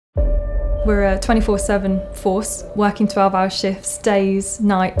We're a 24/7 force, working 12-hour shifts, days,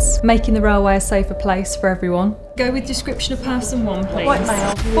 nights, making the railway a safer place for everyone. Go with description of person one, please. White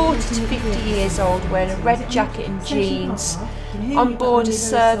male, 40 to 50 years old, wearing a red jacket and jeans, on board a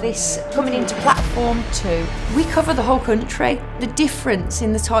service, coming into platform 2. We cover the whole country. The difference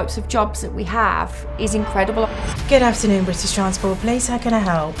in the types of jobs that we have is incredible. Good afternoon, British Transport Police. How can I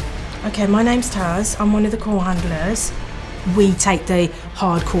help? Okay, my name's Taz. I'm one of the call handlers. We take the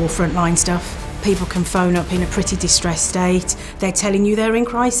hardcore frontline stuff. People can phone up in a pretty distressed state. They're telling you they're in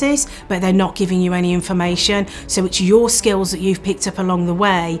crisis, but they're not giving you any information. So it's your skills that you've picked up along the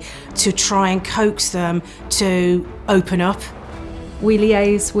way to try and coax them to open up. We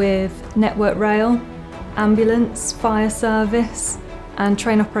liaise with Network Rail, ambulance, fire service and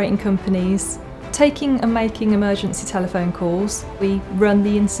train operating companies. Taking and making emergency telephone calls. We run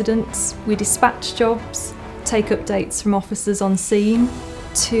the incidents, we dispatch jobs, take updates from officers on scene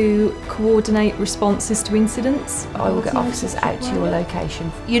to coordinate responses to incidents. I will get officers out to your location.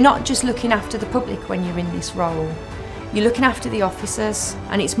 You're not just looking after the public when you're in this role. You're looking after the officers,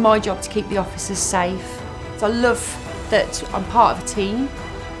 and it's my job to keep the officers safe. So I love that I'm part of a team.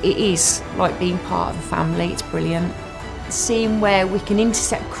 It is like being part of a family, it's brilliant. Seeing where we can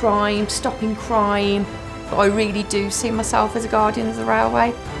intercept crime, stopping crime. I really do see myself as a guardian of the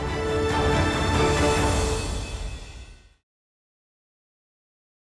railway.